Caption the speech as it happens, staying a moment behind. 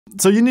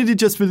So Unity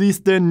just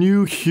released their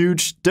new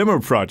huge demo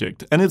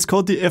project, and it's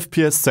called the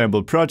FPS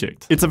Sample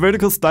project. It's a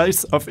vertical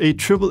slice of a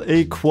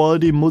AAA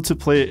quality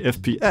multiplayer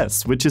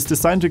FPS, which is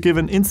designed to give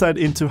an insight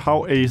into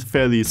how a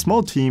fairly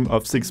small team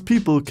of 6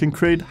 people can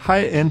create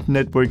high-end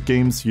network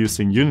games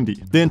using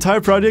Unity. The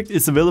entire project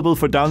is available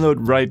for download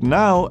right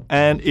now,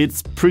 and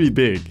it's pretty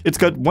big. It's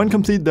got 1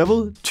 complete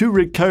level, 2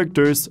 rigged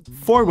characters,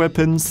 4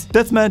 weapons,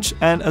 deathmatch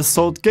and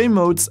assault game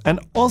modes, and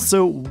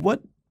also,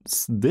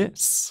 what's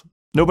this?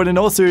 No, but in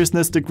all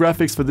seriousness, the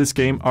graphics for this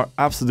game are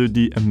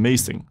absolutely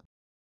amazing.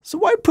 So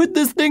why put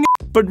this thing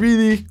in? But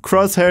really,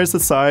 crosshairs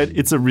aside,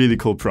 it's a really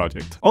cool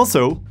project.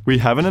 Also, we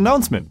have an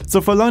announcement.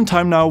 So for a long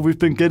time now, we've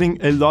been getting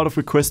a lot of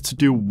requests to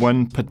do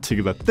one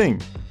particular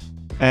thing.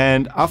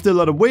 And after a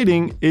lot of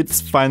waiting, it's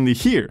finally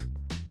here.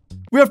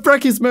 We have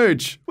Brackeys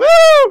merch! Woo!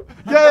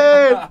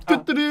 Yay!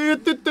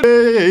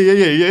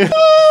 Yeah.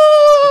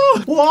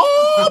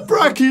 Whoa!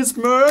 Brackeys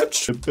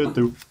merch!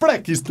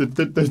 Brackeys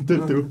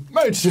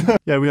merch!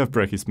 Yeah, we have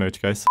Brackeys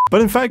merch, guys.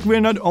 But in fact, we're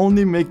not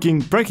only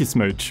making Brackeys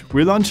merch,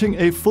 we're launching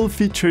a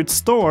full-featured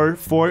store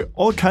for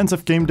all kinds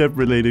of game dev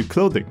related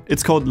clothing.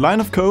 It's called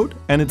Line of Code,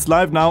 and it's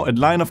live now at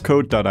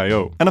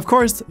lineofcode.io. And of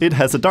course, it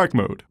has a dark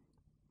mode.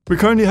 We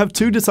currently have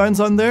 2 designs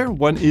on there.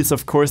 One is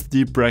of course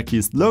the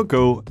Brackeys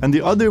logo, and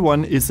the other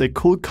one is a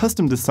cool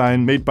custom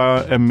design made by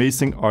our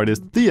amazing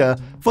artist Thea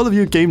for all of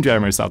you game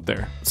jammers out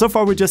there. So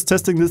far we're just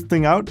testing this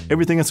thing out.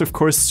 Everything is of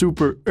course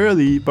super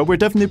early, but we're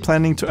definitely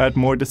planning to add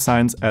more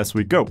designs as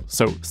we go,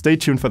 so stay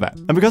tuned for that.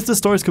 And because the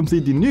store is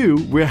completely new,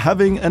 we're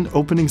having an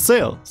opening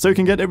sale, so you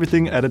can get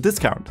everything at a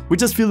discount. We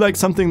just feel like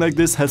something like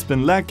this has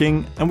been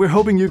lacking, and we're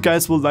hoping you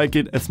guys will like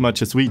it as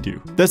much as we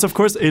do. There's of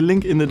course a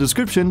link in the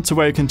description to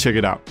where you can check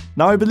it out.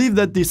 Now I believe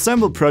that the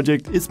Sample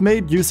project is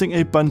made using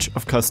a bunch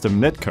of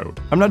custom netcode.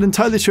 I'm not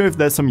entirely sure if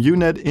there's some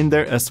UNet in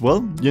there as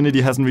well.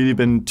 Unity hasn't really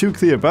been too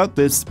clear about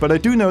this, but I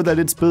do know that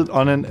it's built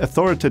on an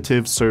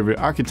authoritative server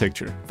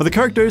architecture. For the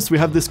characters, we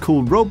have this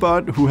cool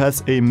robot who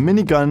has a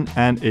minigun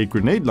and a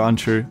grenade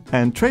launcher,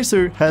 and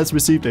Tracer has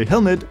received a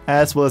helmet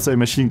as well as a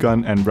machine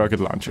gun and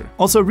rocket launcher.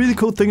 Also, a really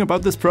cool thing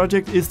about this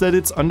project is that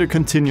it's under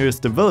continuous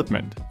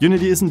development.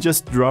 Unity isn't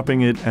just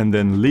dropping it and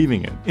then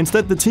leaving it.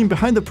 Instead, the team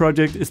behind the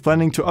project is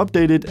planning to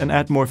update it and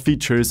add more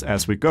features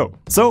as we go.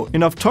 So,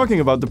 enough talking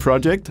about the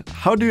project.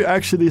 How do you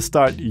actually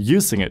start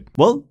using it?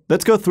 Well,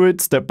 let's go through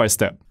it step by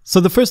step. So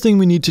the first thing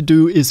we need to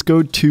do is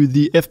go to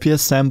the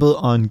FPS sample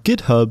on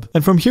GitHub,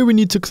 and from here we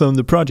need to clone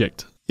the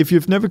project. If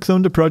you've never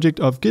cloned a project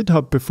off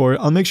GitHub before,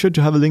 I'll make sure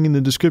to have a link in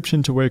the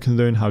description to where you can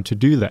learn how to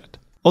do that.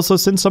 Also,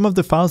 since some of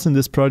the files in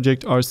this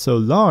project are so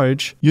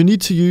large, you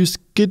need to use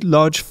Git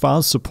Large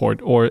File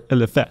Support, or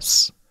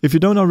LFS. If you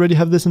don't already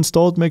have this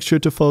installed, make sure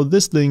to follow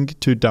this link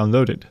to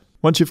download it.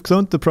 Once you've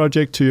cloned the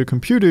project to your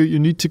computer, you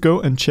need to go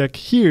and check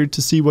here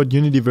to see what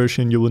Unity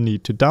version you will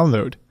need to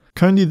download.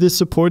 Currently this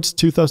supports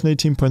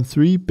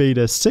 2018.3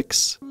 beta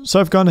 6, so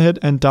I've gone ahead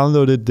and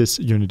downloaded this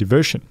Unity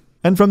version.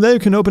 And from there you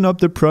can open up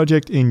the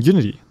project in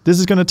Unity. This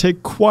is going to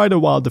take quite a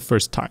while the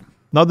first time.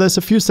 Now there's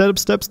a few setup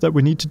steps that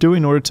we need to do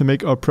in order to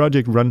make our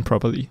project run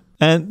properly.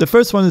 And the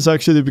first one is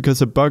actually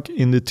because of a bug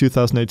in the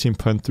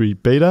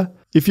 2018.3 beta.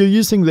 If you're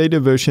using later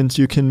versions,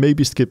 you can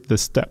maybe skip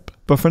this step.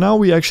 But for now,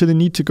 we actually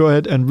need to go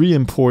ahead and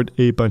re-import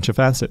a bunch of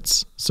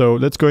assets. So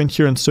let's go in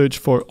here and search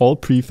for all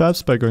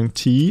prefabs by going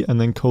T and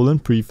then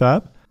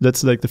 :prefab. Let's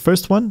select the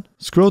first one,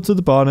 scroll to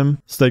the bottom,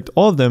 select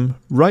all of them,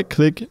 right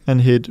click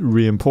and hit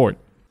re-import.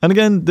 And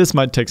again, this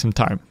might take some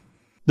time.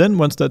 Then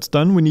once that's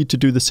done, we need to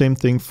do the same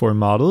thing for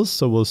models.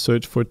 So we'll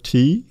search for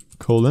T: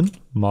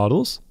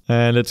 models.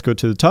 And let's go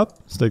to the top,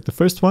 select the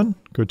first one,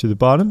 go to the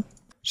bottom,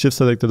 shift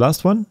select the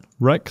last one,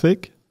 right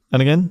click,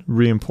 and again,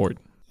 re-import.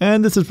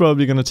 And this is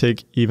probably going to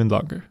take even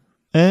longer.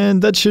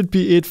 And that should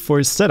be it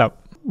for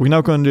setup. We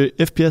now go under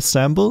FPS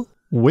Sample,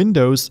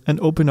 Windows, and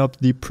open up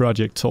the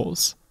project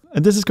tools.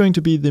 And this is going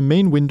to be the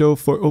main window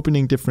for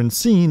opening different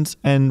scenes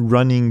and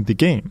running the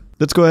game.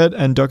 Let's go ahead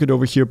and dock it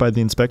over here by the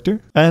inspector.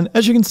 And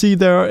as you can see,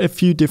 there are a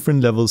few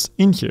different levels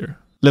in here.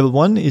 Level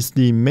 1 is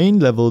the main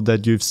level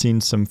that you've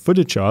seen some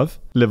footage of.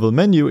 Level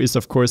menu is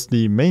of course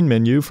the main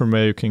menu from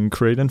where you can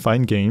create and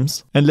find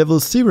games. And level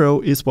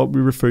 0 is what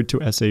we refer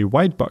to as a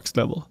white box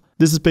level.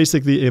 This is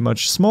basically a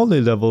much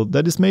smaller level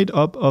that is made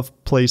up of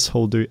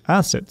placeholder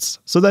assets,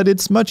 so that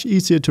it's much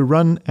easier to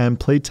run and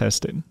play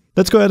test in.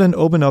 Let's go ahead and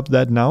open up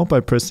that now by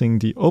pressing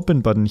the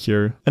open button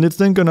here, and it's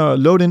then gonna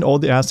load in all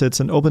the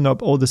assets and open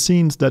up all the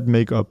scenes that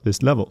make up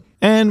this level.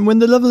 And when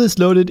the level is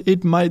loaded,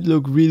 it might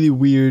look really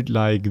weird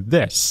like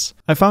this.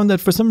 I found that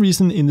for some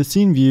reason in the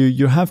scene view,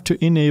 you have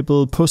to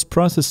enable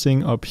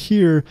post-processing up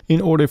here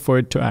in order for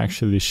it to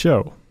actually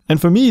show. And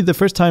for me, the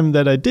first time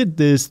that I did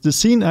this, the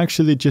scene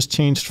actually just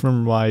changed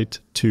from white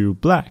to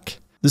black.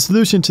 The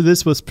solution to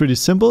this was pretty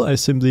simple. I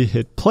simply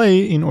hit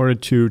play in order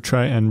to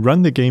try and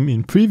run the game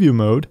in preview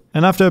mode.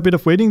 And after a bit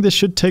of waiting, this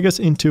should take us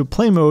into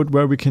play mode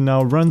where we can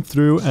now run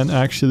through and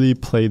actually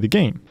play the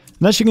game.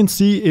 And as you can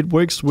see, it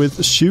works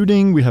with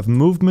shooting. We have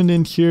movement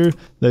in here.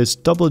 There's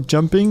double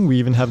jumping. We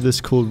even have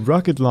this cool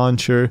rocket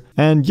launcher.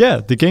 And yeah,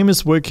 the game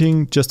is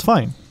working just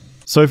fine.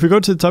 So if we go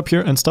to the top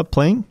here and stop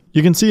playing,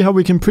 you can see how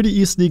we can pretty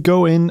easily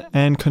go in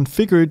and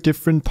configure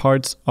different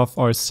parts of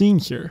our scene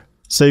here.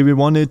 Say we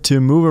wanted to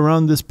move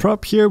around this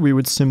prop here, we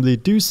would simply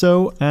do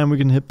so, and we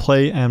can hit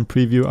play and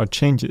preview our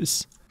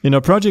changes. In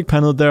our project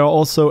panel, there are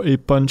also a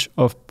bunch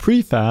of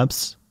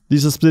prefabs.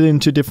 These are split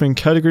into different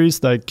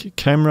categories like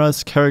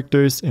cameras,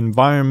 characters,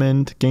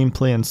 environment,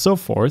 gameplay, and so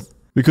forth.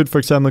 We could, for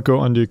example, go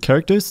under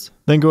characters,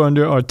 then go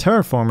under our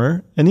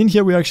terraformer, and in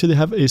here we actually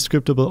have a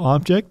scriptable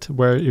object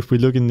where if we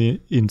look in the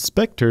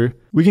inspector,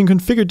 we can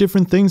configure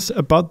different things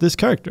about this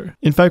character.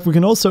 In fact, we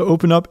can also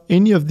open up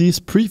any of these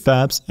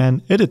prefabs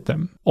and edit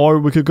them. Or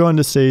we could go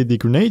under, say, the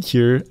grenade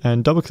here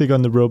and double click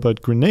on the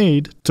robot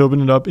grenade to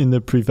open it up in the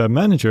prefab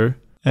manager.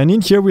 And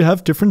in here we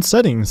have different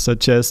settings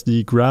such as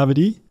the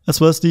gravity as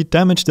well as the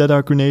damage that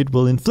our grenade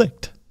will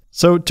inflict.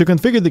 So to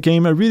configure the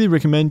game, I really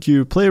recommend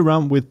you play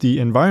around with the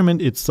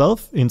environment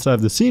itself inside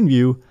of the scene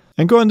view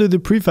and go under the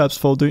prefabs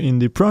folder in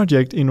the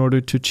project in order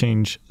to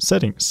change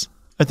settings.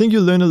 I think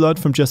you'll learn a lot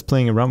from just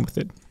playing around with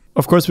it.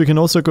 Of course, we can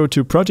also go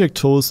to project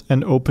tools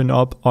and open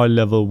up our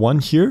level 1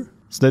 here.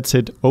 So let's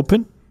hit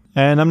open,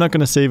 and I'm not going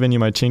to save any of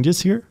my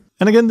changes here.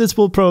 And again, this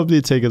will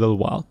probably take a little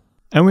while.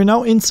 And we're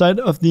now inside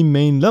of the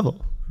main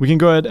level. We can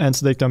go ahead and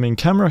select our main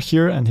camera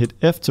here and hit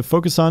F to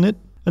focus on it.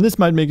 And this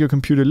might make your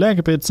computer lag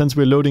a bit since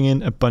we're loading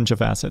in a bunch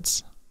of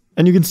assets.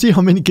 And you can see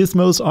how many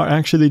gizmos are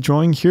actually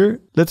drawing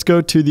here. Let's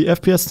go to the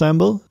FPS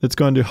sample. Let's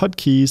go under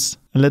hotkeys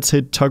and let's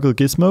hit toggle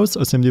gizmos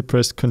or simply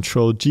press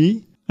Ctrl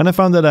G. And I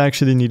found that I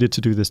actually needed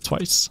to do this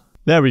twice.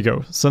 There we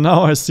go. So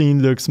now our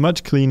scene looks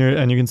much cleaner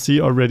and you can see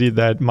already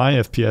that my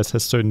FPS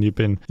has certainly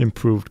been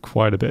improved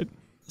quite a bit.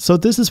 So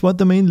this is what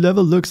the main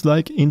level looks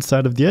like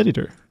inside of the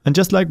editor. And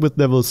just like with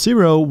level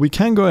 0, we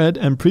can go ahead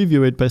and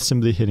preview it by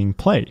simply hitting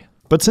play.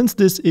 But since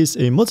this is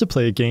a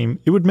multiplayer game,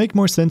 it would make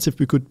more sense if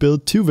we could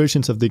build 2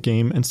 versions of the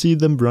game and see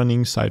them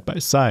running side by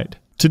side.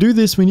 To do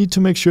this, we need to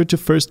make sure to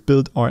first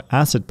build our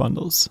asset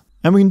bundles.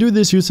 And we can do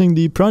this using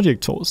the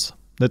project tools.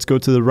 Let's go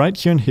to the right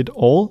here and hit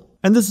all.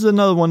 And this is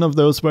another one of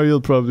those where you'll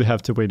probably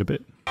have to wait a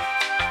bit.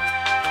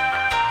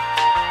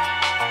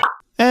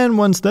 And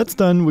once that's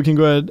done, we can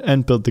go ahead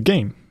and build the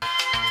game.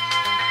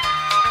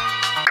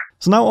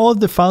 So now all of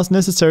the files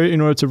necessary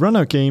in order to run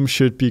our game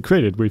should be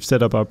created. We've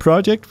set up our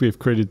project, we've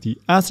created the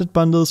asset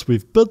bundles,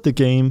 we've built the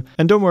game,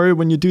 and don't worry,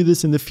 when you do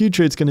this in the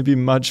future, it's going to be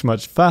much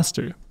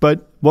faster.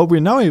 But what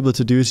we're now able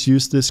to do is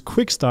use this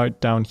quick start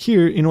down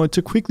here in order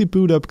to quickly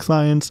boot up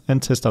clients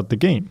and test out the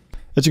game.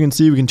 As you can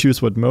see, we can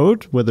choose what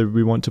mode, whether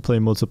we want to play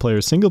multiplayer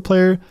or single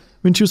player.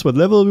 We can choose what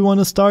level we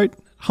want to start,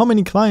 how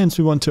many clients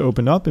we want to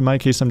open up. In my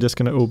case, I'm just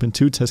going to open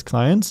 2 test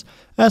clients,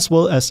 as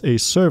well as a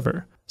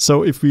server.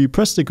 So if we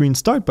press the green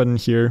start button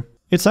here,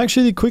 it's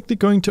actually quickly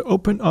going to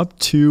open up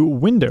 2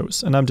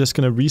 windows, and I'm just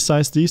going to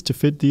resize these to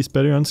fit these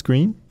better on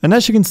screen. And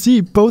as you can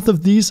see, both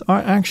of these are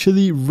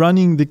actually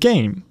running the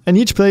game, and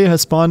each player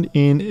has spawned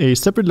in a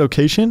separate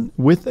location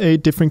with a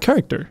different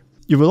character.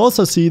 You will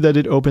also see that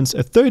it opens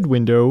a 3rd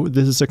window.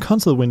 This is a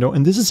console window,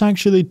 and this is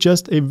actually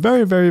just a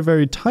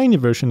very tiny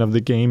version of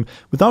the game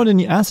without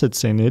any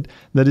assets in it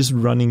that is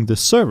running the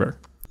server.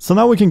 So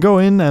now we can go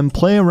in and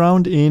play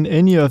around in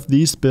any of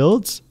these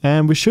builds,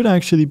 and we should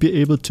actually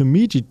be able to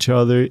meet each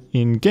other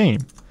in game.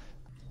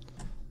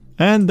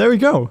 And there we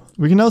go.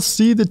 We can now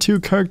see the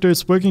 2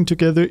 characters working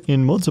together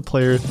in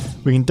multiplayer.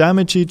 We can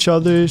damage each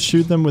other,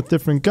 shoot them with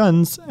different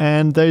guns,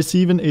 and there's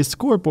even a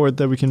scoreboard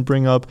that we can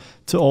bring up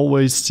to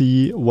always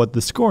see what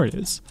the score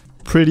is.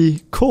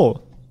 Pretty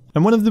cool.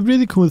 And one of the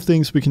really cool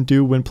things we can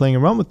do when playing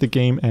around with the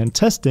game and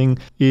testing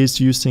is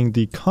using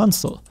the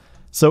console.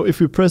 So if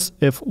we press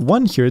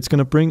F1 here, it's going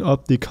to bring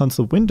up the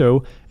console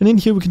window, and in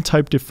here we can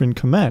type different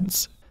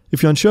commands.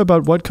 If you're unsure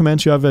about what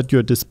commands you have at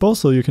your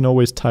disposal, you can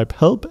always type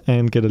help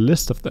and get a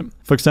list of them.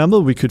 For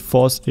example, we could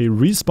force a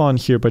respawn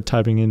here by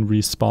typing in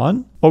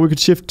respawn, or we could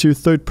shift to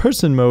 3rd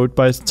person mode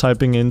by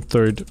typing in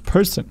 3rd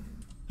person.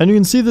 And you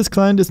can see this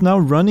client is now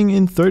running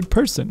in 3rd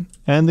person,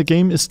 and the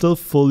game is still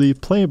fully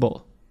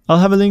playable. I'll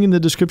have a link in the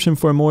description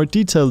for a more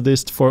detailed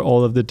list for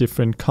all of the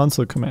different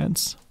console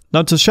commands.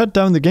 Now to shut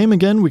down the game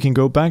again, we can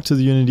go back to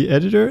the Unity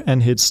editor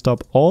and hit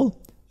stop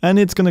all, and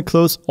it's going to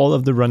close all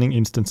of the running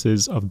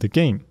instances of the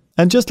game.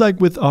 And just like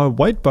with our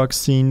white box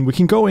scene, we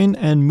can go in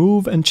and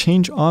move and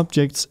change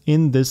objects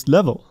in this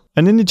level.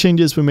 And any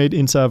changes we made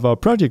inside of our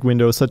project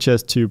window, such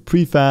as to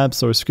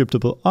prefabs or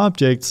scriptable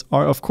objects,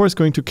 are of course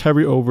going to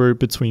carry over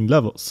between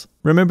levels.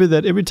 Remember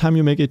that every time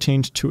you make a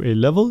change to a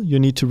level, you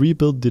need to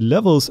rebuild the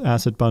level's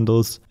asset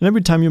bundles. And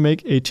every time you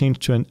make a change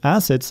to an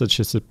asset, such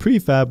as a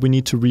prefab, we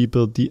need to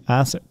rebuild the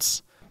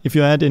assets. If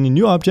you add any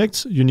new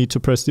objects, you need to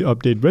press the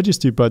update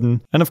registry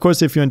button. And of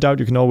course, if you're in doubt,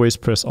 you can always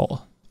press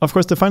all. Of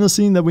course, the final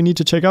scene that we need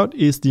to check out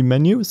is the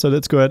menu. So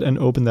let's go ahead and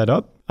open that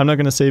up. I'm not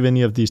going to save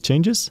any of these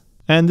changes.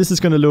 And this is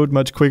going to load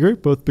much quicker,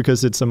 both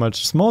because it's a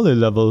much smaller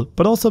level,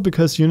 but also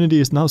because Unity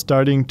is now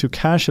starting to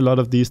cache a lot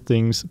of these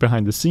things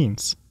behind the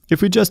scenes.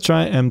 If we just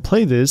try and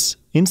play this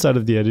inside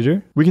of the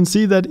editor, we can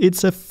see that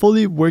it's a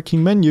fully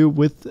working menu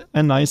with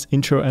a nice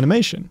intro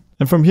animation.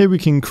 And from here we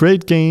can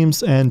create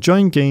games and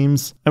join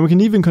games, and we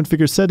can even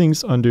configure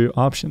settings under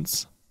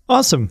options.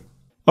 Awesome!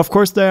 Of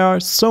course, there are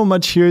so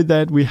much here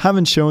that we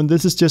haven't shown.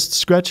 This is just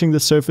scratching the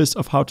surface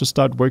of how to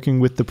start working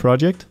with the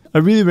project. I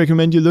really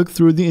recommend you look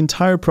through the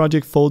entire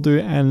project folder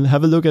and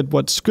have a look at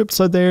what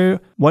scripts are there,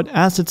 what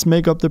assets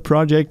make up the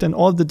project, and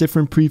all the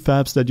different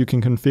prefabs that you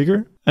can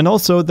configure. And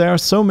also, there are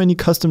so many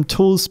custom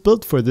tools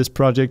built for this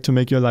project to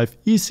make your life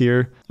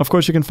easier. Of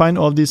course, you can find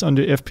all of these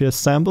under Fps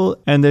Sample,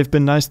 and they've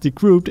been nicely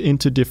grouped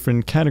into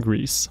different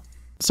categories.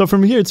 So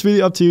from here, it's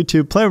really up to you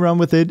to play around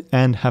with it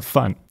and have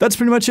fun. That's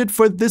pretty much it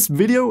for this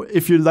video.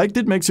 If you liked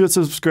it, make sure to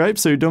subscribe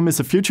so you don't miss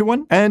a future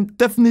one. And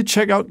definitely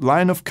check out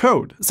Line of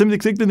Code. Simply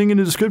click the link in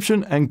the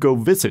description and go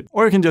visit.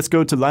 Or you can just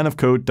go to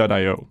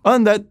lineofcode.io. Other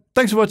than that,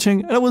 thanks for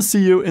watching, and I will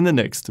see you in the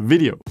next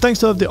video. Thanks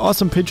to all of the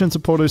awesome Patreon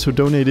supporters who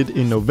donated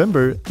in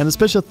November, and a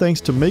special thanks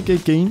to Make a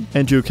Game,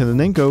 Andrew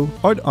Kalinenko,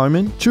 Art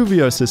Armin, True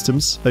VR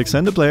Systems,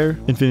 Alexander Blair,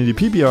 Infinity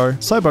PBR,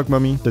 Cyborg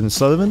Mummy, Dennis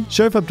Sullivan,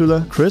 Sheriff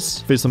Abdullah,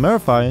 Chris, Faisal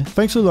Marify,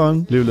 Frank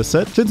Solon, Leo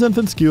Lassette, Clinton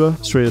Van Skewer,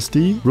 Shreyas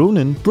D,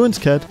 Ronin, Bruins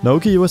Cat,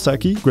 Naoki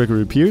Iwasaki,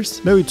 Gregory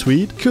Pierce, Larry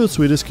Tweed, Kyo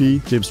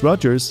Swedeski, James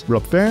Rogers,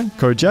 Rob Farron,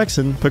 Corey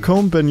Jackson,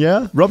 Pacome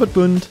Bernier, Robert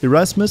Bund,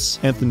 Erasmus,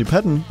 Anthony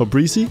Patton,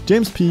 Obrisi,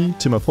 James P,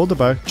 Timur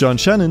Folderbach, John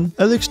Shannon,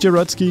 Alex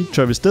Jarotsky,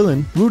 Travis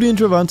Dillon, Rudy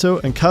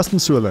Indravanto, and Carsten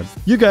Suerland.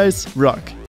 You guys rock!